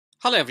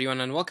Hello everyone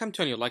and welcome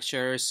to a new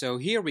lecture. So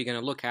here we're going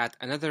to look at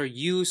another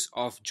use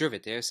of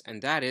derivatives, and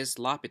that is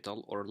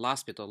Lopital or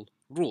Lospital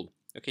rule.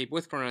 Okay,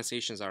 both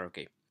pronunciations are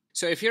okay.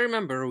 So if you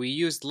remember, we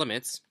used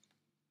limits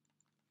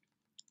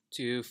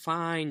to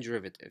find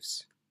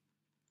derivatives.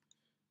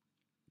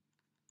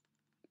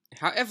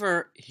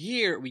 However,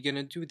 here we're going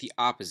to do the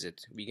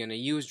opposite. We're going to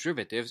use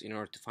derivatives in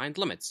order to find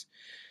limits.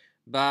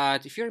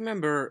 But if you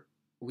remember,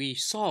 we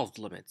solved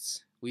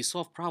limits. We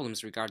solved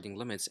problems regarding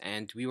limits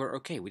and we were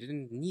okay. We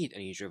didn't need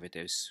any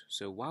derivatives.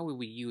 So why would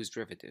we use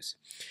derivatives?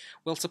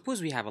 Well,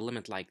 suppose we have a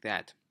limit like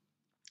that.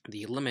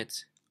 The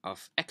limit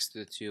of x to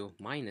the 2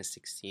 minus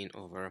 16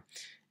 over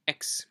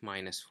x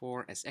minus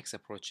 4 as x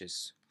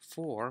approaches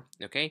 4,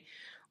 okay?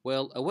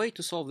 Well, a way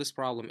to solve this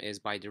problem is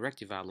by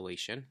direct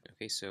evaluation,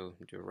 okay? So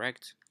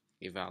direct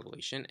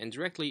evaluation and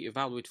directly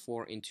evaluate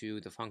 4 into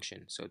the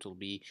function. So it will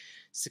be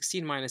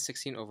 16 minus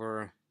 16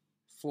 over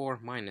 4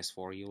 minus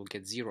 4. You will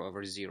get 0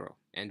 over 0.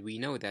 And we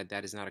know that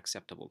that is not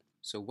acceptable.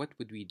 So what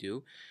would we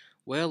do?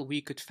 Well,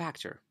 we could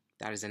factor.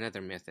 That is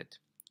another method.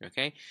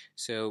 Okay,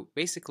 so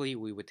basically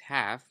we would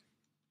have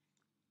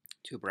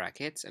two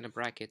brackets and a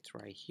bracket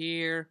right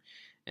here,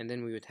 and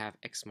then we would have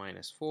x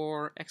minus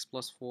 4, x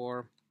plus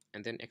 4,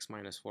 and then x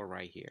minus 4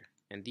 right here.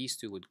 And these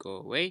two would go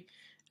away,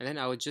 and then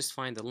I would just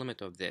find the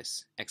limit of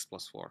this, x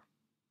plus 4.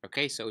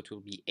 Okay, so it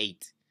will be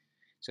 8.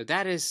 So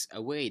that is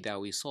a way that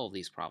we solve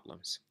these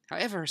problems.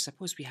 However,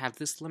 suppose we have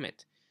this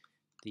limit.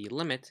 The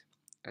limit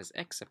as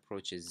x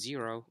approaches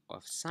 0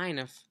 of sine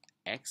of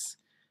x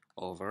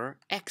over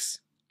x.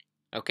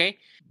 Okay,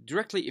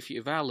 directly if you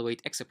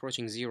evaluate x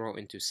approaching 0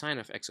 into sine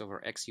of x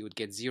over x, you would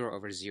get 0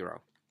 over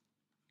 0.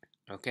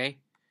 Okay,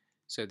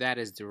 so that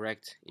is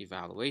direct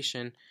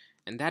evaluation,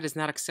 and that is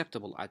not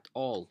acceptable at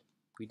all.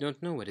 We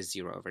don't know what is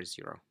 0 over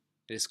 0.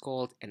 It is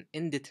called an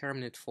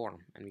indeterminate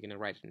form, and we're going to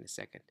write it in a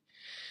second.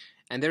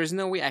 And there is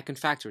no way I can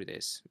factor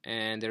this,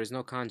 and there is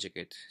no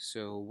conjugate.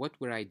 So what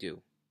would I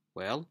do?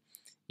 Well,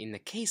 in a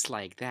case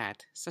like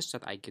that, such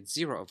that I get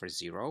 0 over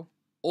 0,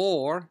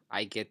 or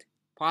I get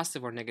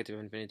positive or negative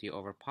infinity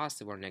over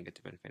positive or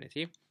negative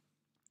infinity.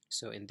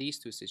 So in these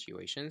two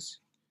situations,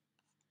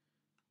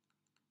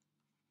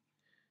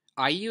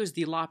 I use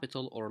the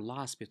Lopital or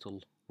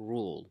Lospital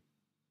rule.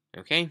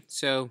 Okay,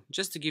 so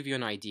just to give you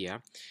an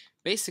idea,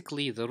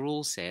 basically the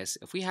rule says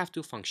if we have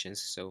two functions,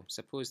 so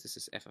suppose this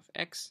is f of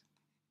x,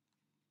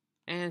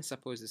 and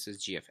suppose this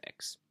is g of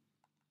x.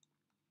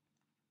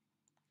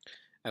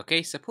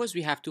 Okay, suppose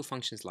we have two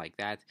functions like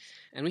that,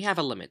 and we have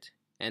a limit,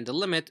 and the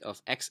limit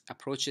of x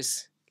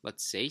approaches,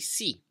 let's say,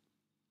 c.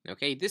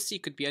 Okay, this c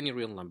could be any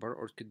real number,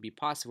 or it could be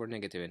positive or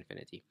negative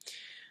infinity.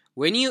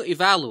 When you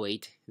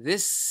evaluate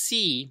this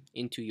c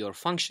into your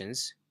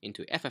functions,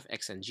 into f of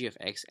x and g of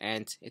x,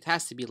 and it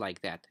has to be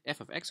like that,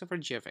 f of x over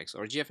g of x,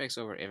 or g of x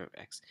over f of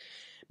x.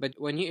 But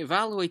when you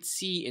evaluate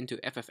c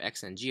into f of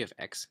x and g of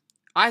x,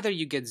 either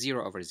you get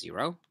 0 over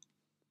 0,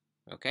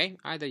 okay,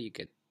 either you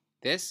get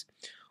this,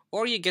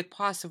 or you get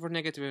positive or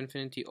negative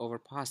infinity over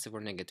positive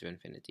or negative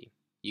infinity.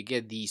 You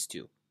get these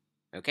two,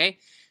 okay?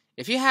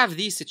 If you have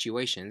these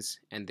situations,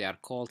 and they are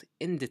called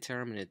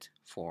indeterminate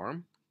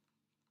form,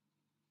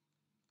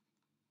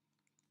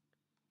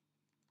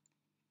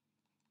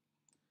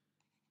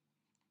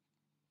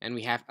 and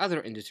we have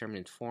other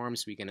indeterminate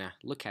forms, we're gonna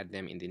look at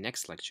them in the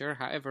next lecture.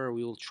 However,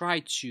 we will try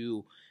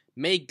to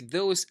make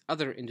those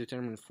other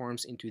indeterminate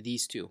forms into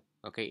these two,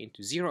 okay,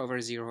 into 0 over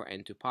 0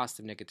 and to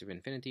positive negative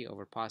infinity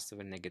over positive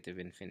and negative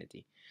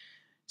infinity.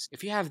 So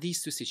if you have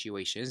these two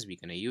situations, we're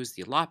going to use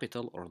the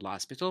Lopital or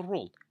Lospital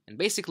rule. And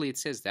basically it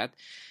says that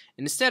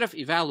instead of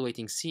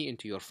evaluating c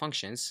into your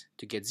functions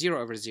to get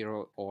 0 over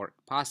 0 or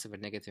positive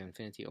and negative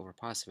infinity over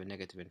positive and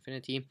negative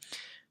infinity,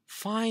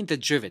 find the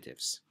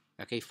derivatives.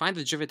 Okay, find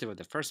the derivative of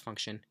the first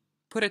function,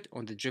 put it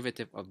on the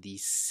derivative of the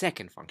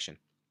second function.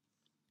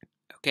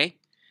 Okay,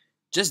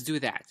 just do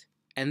that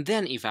and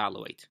then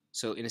evaluate.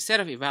 So instead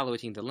of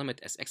evaluating the limit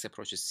as x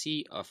approaches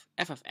c of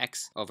f of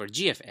x over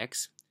g of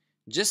x,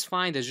 just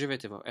find the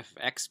derivative of f of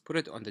x, put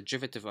it on the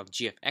derivative of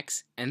g of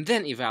x, and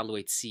then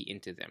evaluate c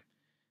into them.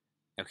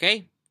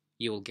 Okay,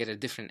 you will get a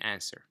different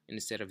answer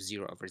instead of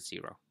 0 over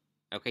 0.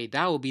 Okay,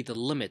 that will be the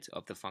limit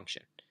of the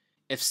function.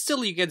 If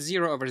still you get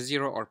 0 over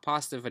 0 or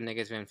positive and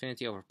negative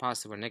infinity over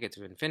positive or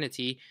negative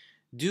infinity,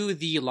 do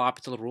the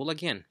L'Hopital rule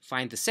again.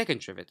 Find the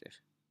second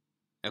derivative.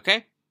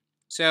 Okay?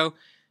 So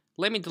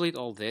let me delete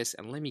all this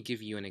and let me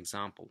give you an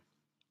example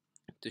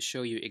to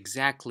show you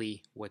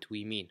exactly what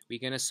we mean. We're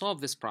going to solve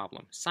this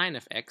problem. Sine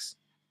of x,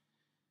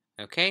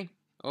 okay,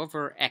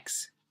 over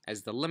x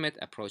as the limit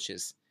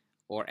approaches,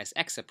 or as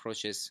x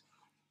approaches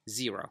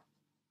 0,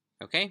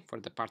 okay, for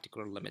the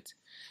particular limit.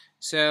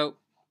 So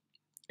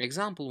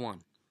example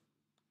 1.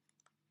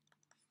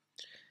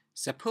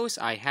 Suppose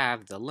I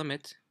have the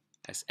limit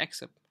as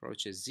x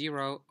approaches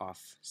 0 of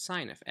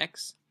sine of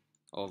x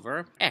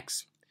over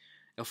x.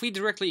 If we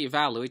directly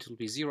evaluate, it will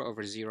be 0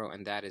 over 0,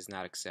 and that is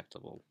not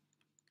acceptable.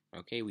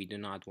 Okay, we do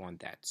not want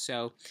that.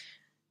 So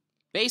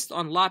based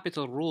on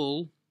L'Hopital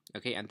rule,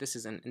 okay, and this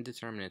is an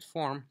indeterminate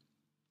form,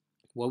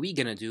 what we're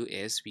going to do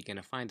is we're going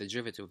to find the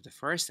derivative of the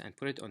first and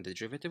put it on the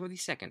derivative of the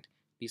second.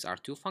 These are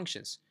two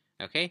functions.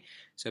 Okay,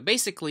 so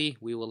basically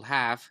we will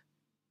have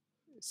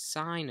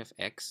sine of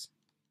x,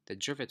 the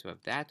derivative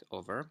of that,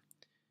 over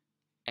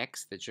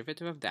x, the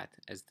derivative of that,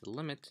 as the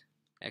limit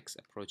x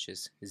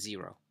approaches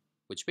 0,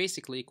 which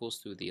basically equals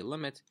to the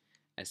limit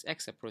as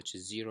x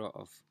approaches 0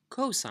 of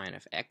cosine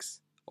of x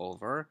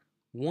over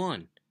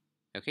 1.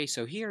 Okay,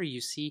 so here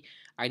you see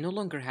I no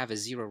longer have a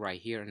 0 right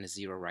here and a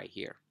 0 right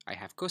here. I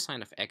have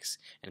cosine of x,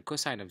 and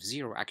cosine of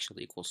 0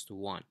 actually equals to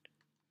 1.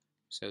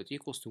 So it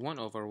equals to 1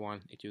 over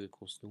 1, it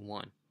equals to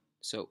 1.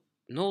 So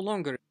no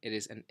longer it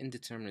is an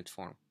indeterminate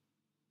form.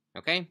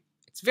 Okay,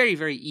 it's very,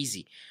 very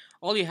easy.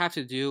 All you have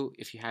to do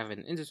if you have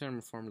an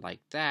indeterminate form like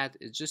that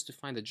is just to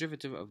find the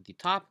derivative of the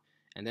top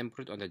and then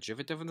put it on the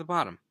derivative of the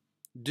bottom.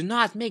 Do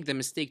not make the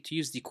mistake to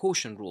use the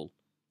quotient rule.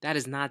 That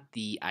is not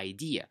the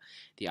idea.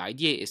 The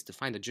idea is to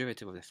find the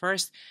derivative of the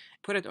first,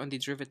 put it on the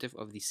derivative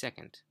of the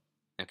second,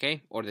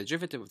 okay? Or the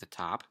derivative of the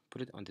top,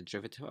 put it on the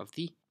derivative of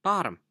the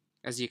bottom.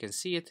 As you can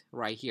see it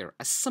right here.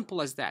 As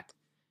simple as that.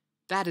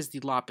 That is the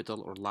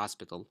Lopital or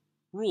Lospital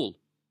rule,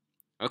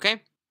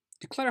 okay?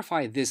 To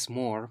clarify this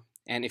more,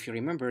 and if you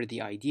remember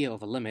the idea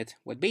of a limit,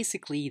 what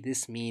basically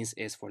this means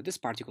is for this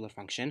particular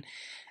function,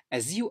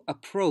 as you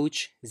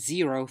approach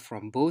 0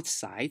 from both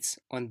sides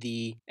on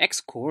the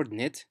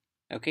x-coordinate,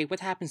 okay, what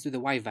happens to the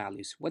y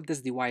values? What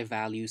does the y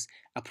values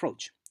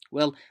approach?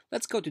 Well,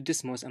 let's go to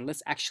Dismos and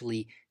let's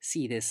actually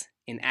see this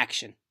in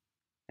action.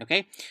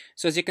 Okay,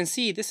 so as you can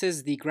see, this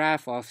is the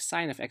graph of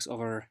sine of x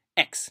over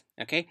x.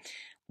 Okay,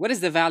 what is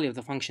the value of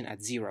the function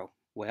at 0?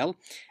 Well,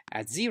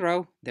 at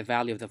 0, the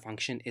value of the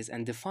function is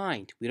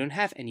undefined. We don't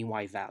have any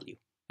y value.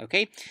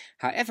 Okay,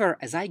 however,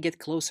 as I get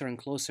closer and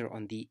closer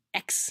on the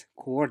x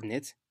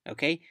coordinate,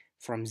 okay,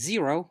 from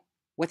 0,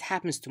 what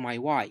happens to my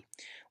y?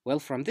 Well,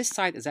 from this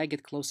side, as I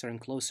get closer and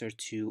closer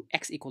to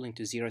x equaling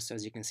to 0, so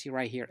as you can see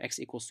right here, x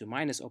equals to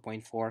minus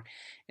 0.4,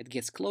 it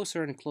gets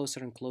closer and closer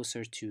and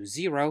closer to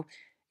 0.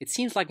 It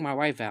seems like my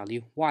y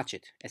value, watch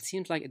it, it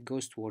seems like it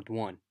goes toward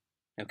 1,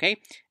 okay?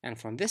 And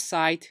from this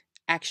side,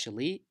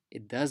 actually,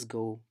 it does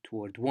go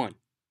toward 1.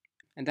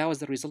 And that was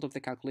the result of the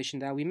calculation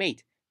that we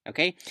made,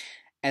 okay?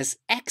 As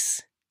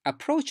x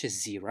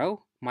approaches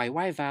 0, my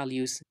y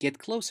values get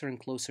closer and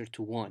closer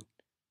to 1.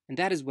 And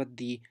that is what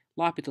the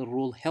Lopital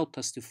rule helped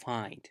us to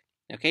find,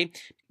 okay?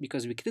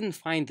 Because we couldn't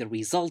find the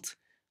result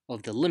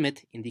of the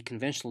limit in the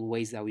conventional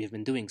ways that we have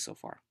been doing so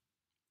far,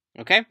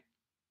 okay?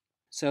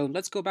 So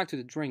let's go back to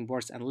the drawing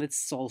boards and let's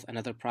solve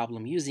another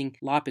problem using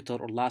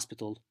Lopital or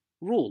Lospital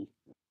rule.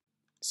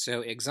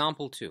 So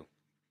example 2.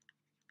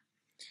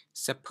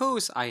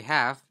 Suppose I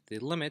have the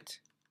limit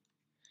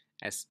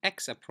as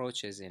x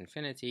approaches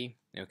infinity,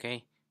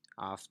 okay,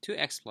 of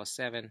 2x plus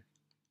 7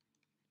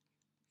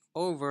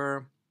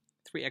 over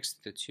 3x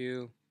to the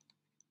 2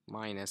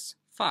 minus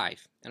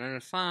 5. And I'm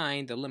going to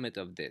find the limit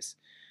of this.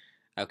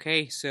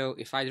 Okay, so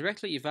if I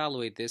directly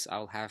evaluate this,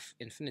 I'll have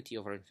infinity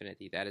over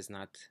infinity. That is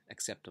not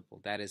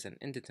acceptable. That is an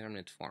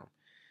indeterminate form.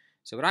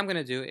 So what I'm going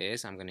to do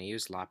is I'm going to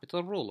use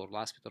Lopital rule or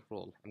Lospital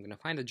rule. I'm going to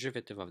find the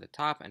derivative of the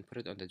top and put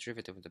it on the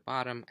derivative of the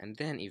bottom and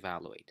then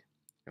evaluate.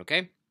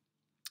 Okay,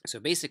 so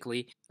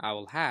basically I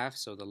will have,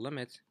 so the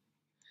limit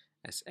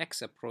as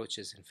x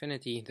approaches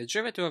infinity, the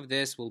derivative of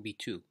this will be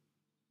 2.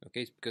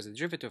 Okay, because the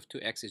derivative of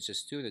 2x is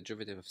just 2, the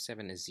derivative of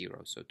 7 is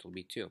 0, so it will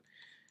be 2.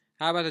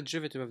 How about the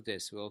derivative of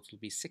this? Well, it will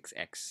be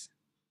 6x.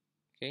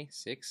 Okay,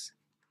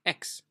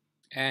 6x.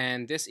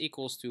 And this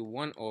equals to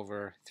 1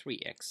 over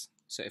 3x.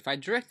 So if I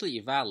directly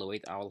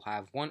evaluate, I will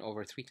have 1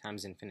 over 3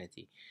 times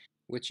infinity,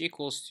 which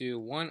equals to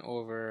 1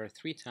 over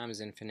 3 times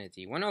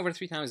infinity. 1 over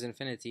 3 times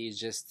infinity is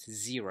just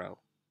 0.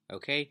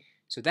 Okay,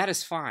 so that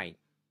is fine.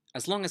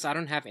 As long as I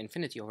don't have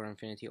infinity over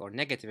infinity or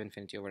negative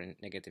infinity over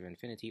negative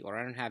infinity, or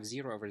I don't have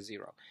 0 over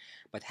 0.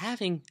 But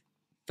having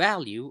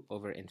value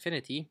over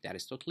infinity, that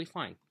is totally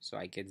fine. So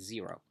I get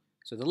 0.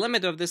 So the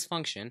limit of this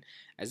function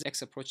as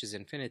x approaches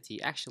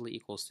infinity actually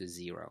equals to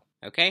 0.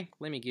 Okay,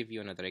 let me give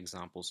you another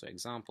example. So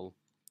example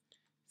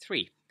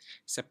 3.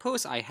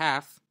 Suppose I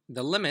have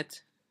the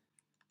limit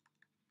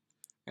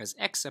as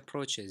x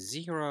approaches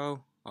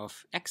 0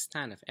 of x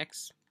tan of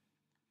x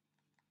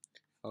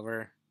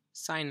over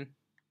sine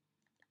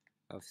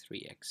of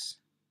 3x.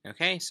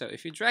 Okay, so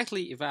if you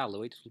directly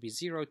evaluate, it will be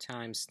 0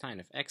 times tan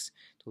of x.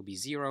 It will be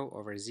 0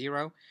 over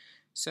 0.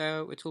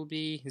 So it will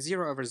be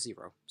 0 over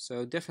 0.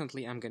 So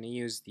definitely I'm going to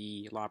use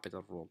the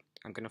Lopital rule.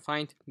 I'm going to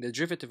find the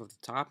derivative of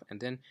the top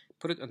and then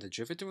put it on the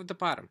derivative of the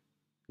bottom.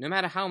 No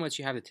matter how much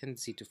you have the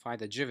tendency to find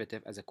the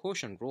derivative as a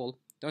quotient rule,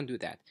 don't do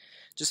that.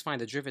 Just find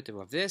the derivative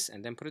of this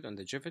and then put it on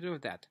the derivative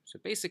of that. So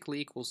basically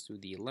equals to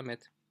the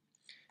limit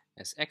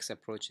as x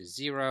approaches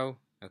 0,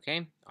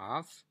 okay,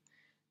 of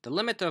the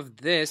limit of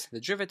this, the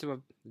derivative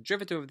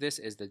of this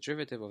is the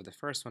derivative of the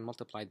first one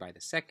multiplied by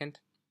the second.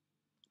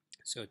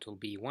 So it will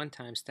be 1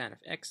 times tan of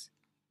x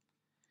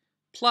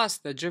plus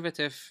the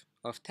derivative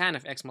of tan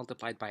of x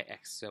multiplied by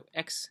x. So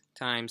x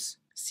times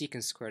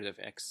secant squared of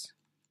x.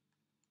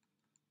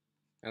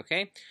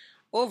 Okay,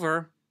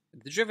 over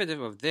the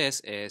derivative of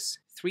this is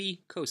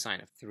 3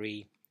 cosine of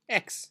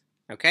 3x.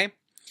 Okay?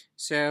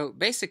 So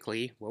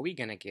basically, what we're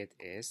going to get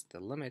is the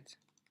limit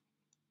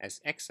as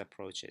x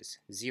approaches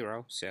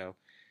 0. So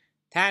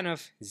tan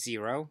of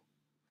 0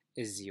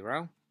 is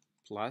 0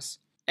 plus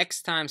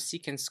x times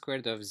secant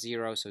squared of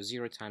 0. So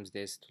 0 times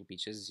this, it will be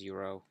just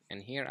 0.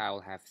 And here I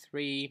will have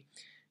 3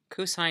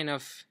 cosine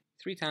of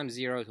 3 times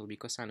 0, it will be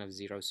cosine of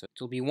 0. So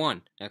it will be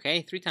 1.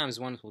 Okay? 3 times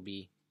 1 will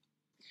be,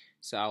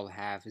 so I'll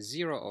have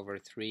 0 over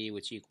 3,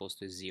 which equals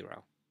to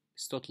 0.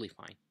 It's totally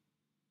fine.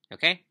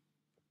 Okay?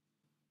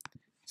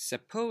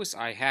 Suppose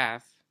I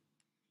have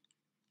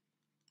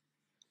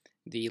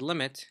the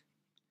limit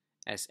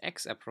as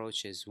x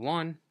approaches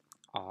 1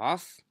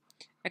 of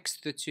x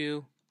to the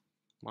 2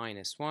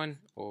 minus 1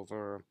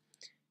 over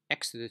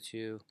x to the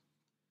 2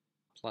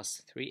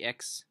 plus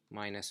 3x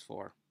minus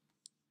 4.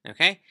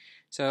 Okay?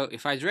 So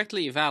if I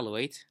directly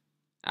evaluate,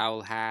 I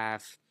will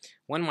have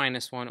 1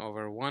 minus 1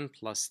 over 1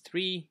 plus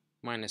 3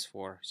 minus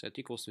 4. So it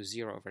equals to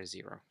 0 over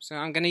 0. So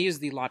I'm going to use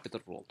the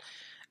Lopital Rule.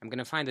 I'm going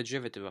to find the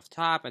derivative of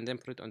top and then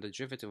put it on the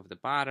derivative of the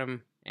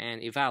bottom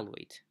and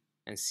evaluate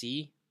and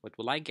see what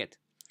will I get.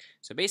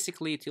 So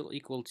basically it will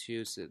equal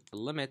to the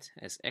limit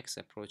as x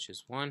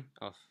approaches 1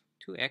 of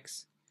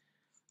 2x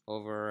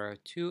over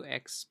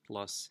 2x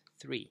plus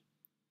 3.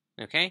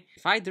 Okay?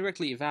 If I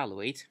directly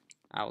evaluate,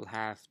 I will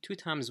have 2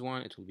 times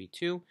 1, it will be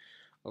 2,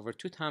 over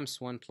 2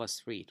 times 1 plus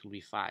 3, it will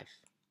be 5.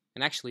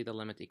 And actually the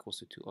limit equals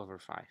to 2 over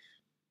 5.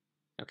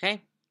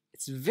 Okay?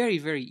 It's very,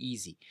 very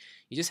easy.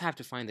 You just have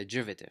to find the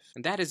derivative.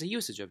 And that is a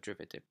usage of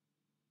derivative.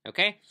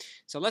 Okay?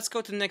 So let's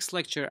go to the next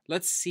lecture.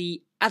 Let's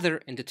see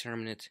other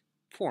indeterminate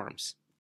forms.